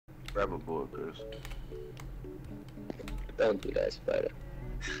Grab a bullet, Chris. Don't do that, Spider.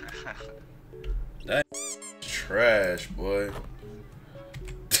 That trash, boy.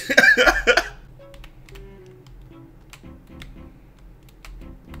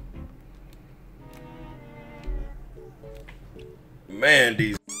 Man,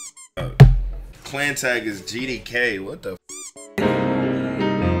 these clan tag is GDK. What the?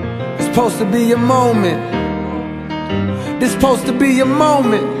 It's supposed to be a moment. This supposed to be a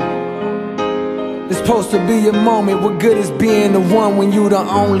moment. It's supposed to be a moment. What good is being the one when you the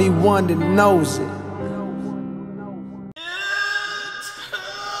only one that knows it?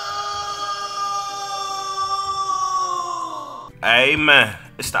 Hey man,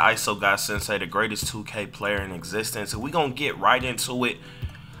 it's the ISO guy Sensei, the greatest 2K player in existence, and we gonna get right into it.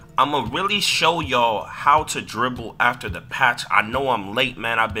 I'm gonna really show y'all how to dribble after the patch. I know I'm late,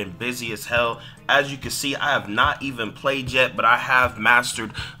 man. I've been busy as hell. As you can see, I have not even played yet, but I have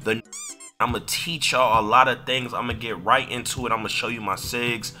mastered the. I'm gonna teach y'all a lot of things. I'm gonna get right into it. I'm gonna show you my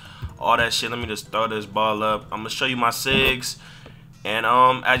SIGs, all that shit. Let me just throw this ball up. I'm gonna show you my SIGs. And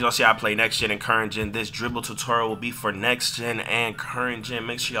as y'all see, I play next gen and current gen. This dribble tutorial will be for next gen and current gen.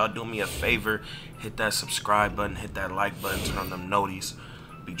 Make sure y'all do me a favor, hit that subscribe button, hit that like button, turn on them noties.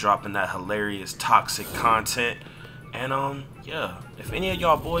 Be dropping that hilarious toxic content. And yeah, if any of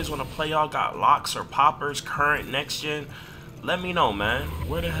y'all boys want to play, y'all got locks or poppers, current, next gen, let me know, man.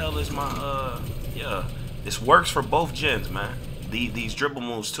 Where the hell is my yeah, this works for both gens, man. These dribble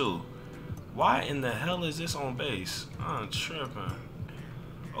moves too. Why in the hell is this on base? I'm tripping.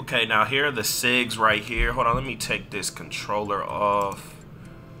 Okay, now here are the SIGs right here. Hold on, let me take this controller off.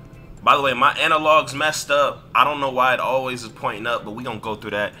 By the way, my analog's messed up. I don't know why it always is pointing up, but we gonna go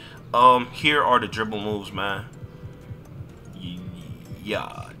through that. Here are the dribble moves, man.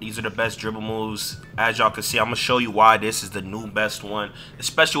 Yeah, these are the best dribble moves. As y'all can see, I'm gonna show you why this is the new best one,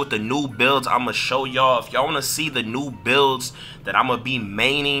 especially with the new builds. I'm gonna show y'all, if y'all want to see the new builds that I'm gonna be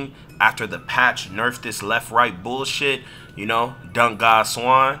maining after the patch nerf this left right bullshit, you know, dunk god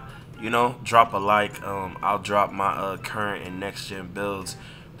swan, you know, drop a like. I'll drop my current and next gen builds.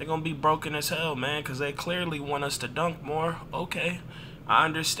 They're gonna be broken as hell, man, because they clearly want us to dunk more. Okay, I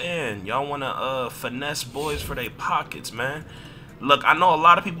understand. Y'all wanna finesse boys for their pockets, man. Look, I know a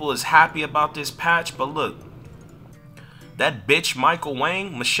lot of people is happy about this patch, but look, that bitch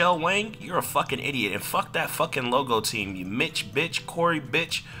Michelle Wang, you're a fucking idiot. And fuck that fucking logo team, you Mitch bitch, Corey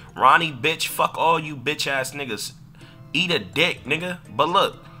bitch, Ronnie bitch, fuck all you bitch ass niggas. Eat a dick, nigga. But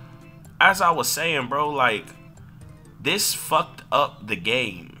look, as I was saying, bro, like, this fucked up the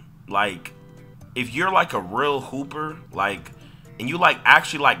game. Like, if you're like a real hooper, like, and you like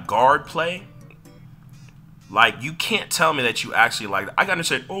actually like guard play, like, you can't tell me that you actually like that. I gotta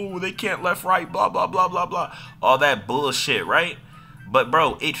say, oh, they can't left, right, blah, blah, blah, blah, blah. All that bullshit, right? But,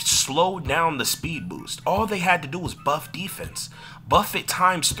 bro, it slowed down the speed boost. All they had to do was buff defense. Buff it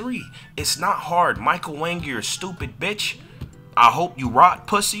 ×3. It's not hard. Michael Wang, you're a stupid bitch. I hope you rot,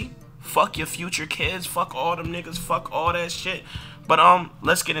 pussy. Fuck your future kids. Fuck all them niggas. Fuck all that shit. But,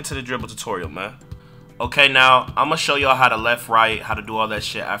 let's get into the dribble tutorial, man. Okay, now, I'm gonna show y'all how to left, right, how to do all that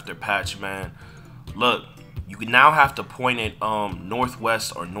shit after patch, man. Look. You now have to point it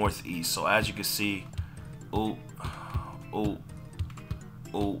northwest or northeast. So as you can see, ooh, ooh,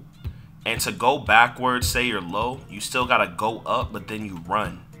 ooh. And to go backwards, say you're low, you still gotta go up, but then you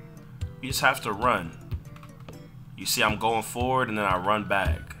run. You just have to run. You see I'm going forward and then I run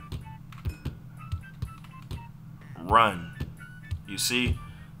back. Run. You see?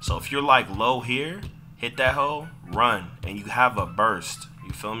 So if you're like low here, hit that hole, run, and you have a burst.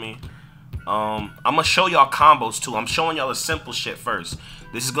 You feel me? I'm gonna show y'all combos too. I'm showing y'all the simple shit first.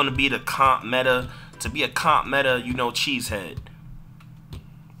 This is gonna be the comp meta. To be a comp meta, you know, cheesehead.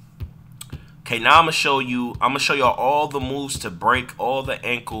 Okay, now I'm gonna show y'all all the moves to break all the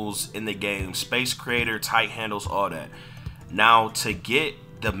ankles in the game. Space creator, tight handles, all that. Now to get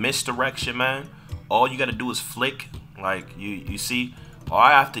the misdirection, man, all you gotta do is flick. Like you see, all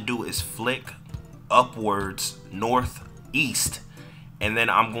I have to do is flick upwards, northeast. And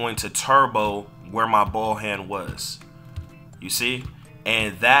then I'm going to turbo where my ball hand was. You see?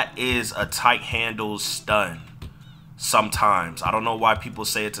 And that is a tight handles stun. Sometimes. I don't know why people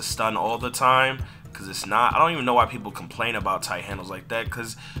say it's a stun all the time. Because it's not. I don't even know why people complain about tight handles like that.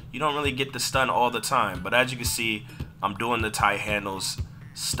 Because you don't really get the stun all the time. But as you can see, I'm doing the tight handles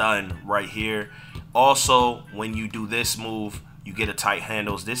stun right here. Also, when you do this move, you get a tight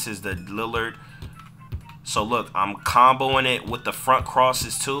handles. This is the Lillard. So look, I'm comboing it with the front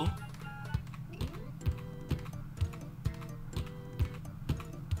crosses too.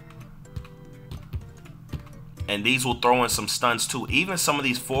 And these will throw in some stuns too. Even some of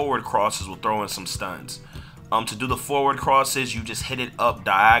these forward crosses will throw in some stuns. To do the forward crosses, you just hit it up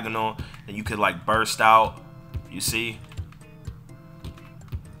diagonal and you could like burst out. You see?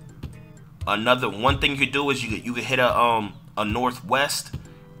 One thing you could do is you could hit a northwest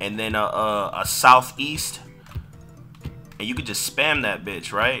and then a southeast, and you could just spam that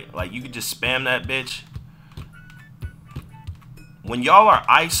bitch, right? Like you could just spam that bitch. When y'all are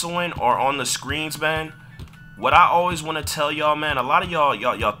ISOing or on the screens, man, what I always want to tell y'all, man, a lot of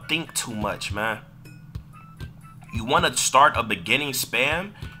y'all think too much, man. You want to start a beginning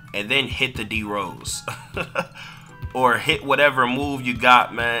spam and then hit the D-Rose. Or hit whatever move you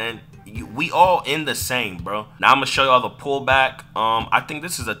got, man. We all in the same, bro. Now I'm going to show y'all the pullback. I think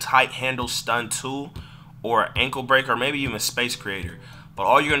this is a tight handle stun too, or ankle breaker, or maybe even space creator. But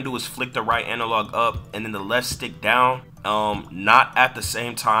all you're going to do is flick the right analog up and then the left stick down. Not at the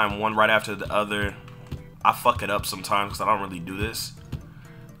same time, one right after the other. I fuck it up sometimes because I don't really do this.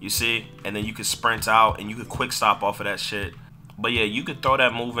 You see? And then you can sprint out and you can quick stop off of that shit. But yeah, you could throw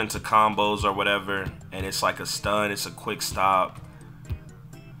that move into combos or whatever, and it's like a stun, it's a quick stop.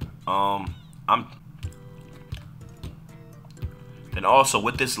 And also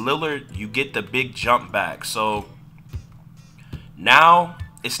with this Lillard, you get the big jump back. So now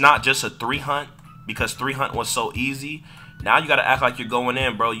it's not just a 3 hunt, because 3 hunt was so easy. Now you gotta act like you're going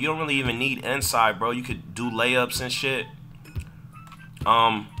in, bro. You don't really even need inside, bro. You could do layups and shit.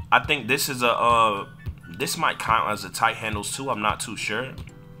 I think this is this might count as a tight handles too. I'm not too sure.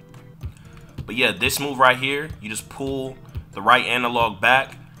 But yeah, this move right here, you just pull the right analog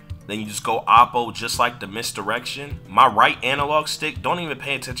back, then you just go oppo just like the misdirection. My right analog stick, don't even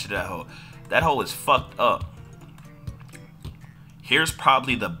pay attention to that hole. That hole is fucked up. Here's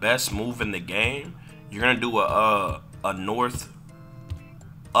probably the best move in the game. You're gonna do a north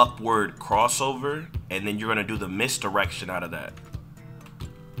upward crossover, and then you're gonna do the misdirection out of that,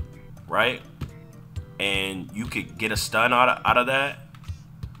 right? And you could get a stun out of that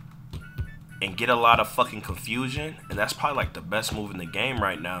and get a lot of fucking confusion, and that's probably like the best move in the game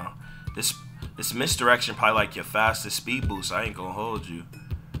right now. This misdirection probably like your fastest speed boost. I ain't gonna hold you,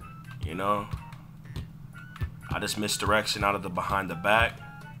 you know. This misdirection out of the behind the back,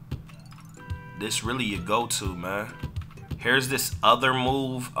 this really your go-to, man. Here's this other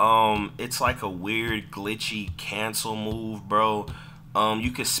move. It's like a weird glitchy cancel move, bro.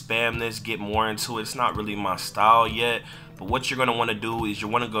 You could spam this, get more into it. It's not really my style yet, but what you're gonna want to do is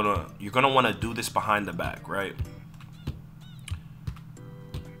you're gonna want to do this behind the back, right?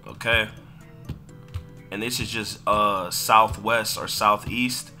 Okay. And this is just southwest or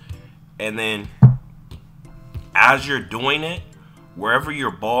southeast, and then as you're doing it, wherever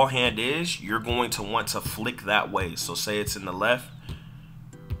your ball hand is, you're going to want to flick that way. So say it's in the left,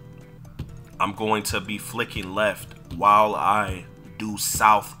 I'm going to be flicking left while I do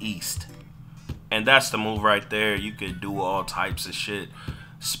southeast. And that's the move right there. You could do all types of shit,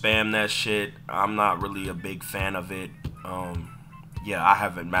 spam that shit. I'm not really a big fan of it. Yeah, I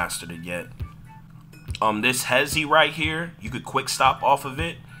haven't mastered it yet. This hezzy right here, you could quick stop off of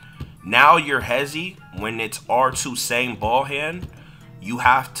it. Now your hezzy, when it's R2 same ball hand, you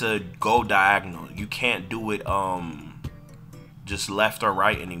have to go diagonal. You can't do it just left or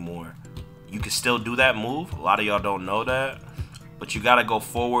right anymore. You can still do that move. A lot of y'all don't know that, but you gotta go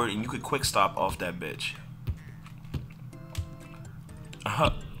forward, and you could quick stop off that bitch.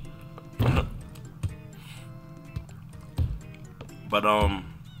 But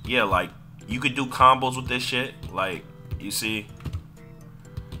yeah, like you could do combos with this shit. Like, you see,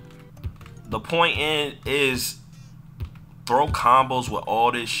 the point is throw combos with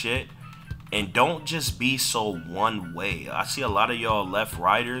all this shit, and don't just be so one way. I see a lot of y'all left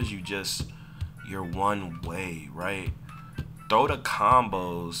righters, you're one way, right? Throw the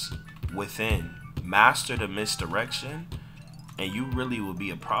combos within, master the misdirection, and you really will be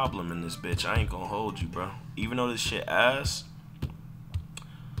a problem in this bitch. I ain't gonna hold you, bro. Even though this shit ass,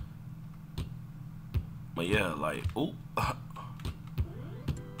 but yeah, like, ooh,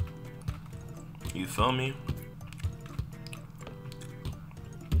 you feel me?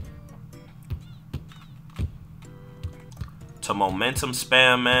 To momentum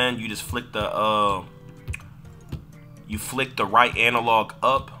spam, man, you just flick the right analog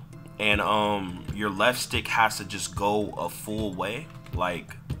up, and your left stick has to just go a full way,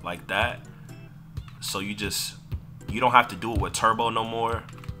 like that. So you don't have to do it with turbo no more.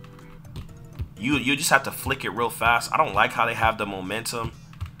 You just have to flick it real fast. I don't like how they have the momentum.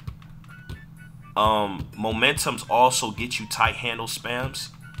 Momentums also get you tight handle spams.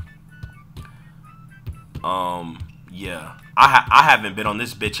 yeah, I haven't been on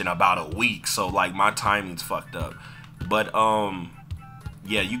this bitch in about a week, so like my timing's fucked up. But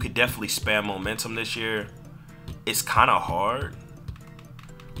yeah, you could definitely spam momentum this year. It's kind of hard.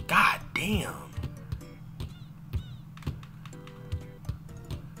 God damn.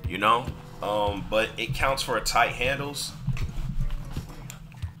 You know, but it counts for a tight handles.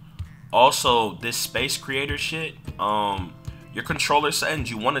 Also, this space creator shit, your controller settings,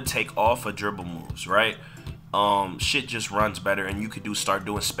 you want to take off of dribble moves, right? Shit just runs better, and you could start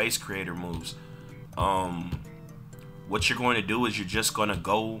doing space creator moves. What you're going to do is you're just going to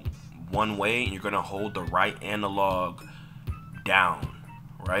go one way, and you're going to hold the right analog down,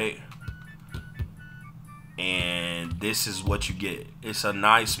 right? And this is what you get. It's a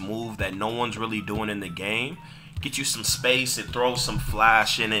nice move that no one's really doing in the game. Get you some space and throw some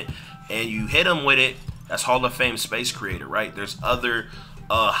flash in it, and you hit them with it. That's Hall of Fame space creator, right? There's other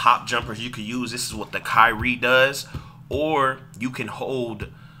hop jumpers you could use. This is what the Kyrie does. Or you can hold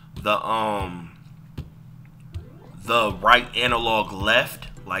the right analog left,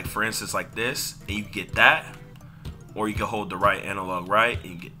 like for instance like this, and you get that. Or you can hold the right analog right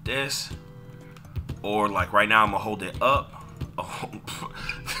and you get this. Or like right now I'm gonna hold it up. Oh,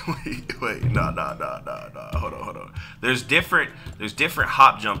 wait, no. Hold on. There's different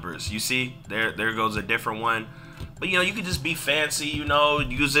hop jumpers. You see, there goes a different one. But you know, you can just be fancy, you know,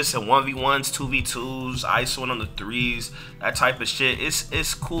 use this in 1v1s, 2v2s, ISO on the 3s, that type of shit.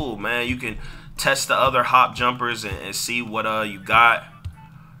 It's cool, man. You can test the other hop jumpers and see what you got.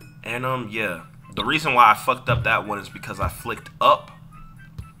 And yeah. The reason why I fucked up that one is because I flicked up.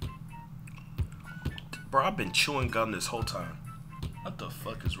 Bro, I've been chewing gum this whole time. What the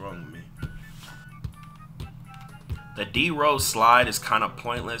fuck is wrong with me? The D-roll slide is kind of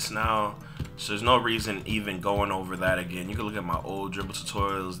pointless now, so there's no reason even going over that again. You can look at my old dribble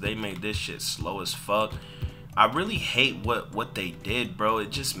tutorials. They made this shit slow as fuck. I really hate what they did, bro.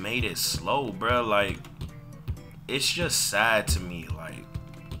 It just made it slow, bro. Like, it's just sad to me. Like,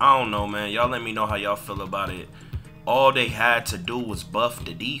 I don't know, man. Y'all let me know how y'all feel about it. All they had to do was buff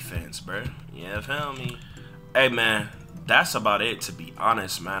the defense, bro. Yeah, feel me? Hey, man, that's about it, to be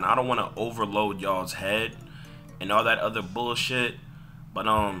honest, man. I don't want to overload y'all's head and all that other bullshit. But,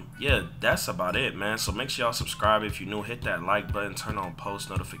 yeah, that's about it, man. So make sure y'all subscribe if you're new. Hit that like button. Turn on post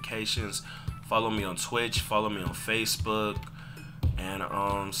notifications. Follow me on Twitch. Follow me on Facebook. And,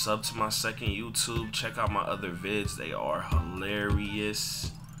 sub to my second YouTube. Check out my other vids. They are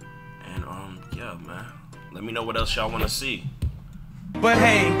hilarious. And, yeah, man. Let me know what else y'all want to see. But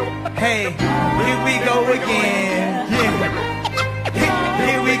hey, here we go again. Yeah,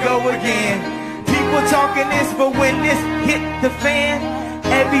 here we go again. People talking this, but when this hit the fan,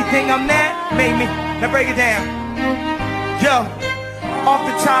 everything I'm at made me. Now break it down. Yo, off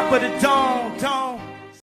the top of the dome.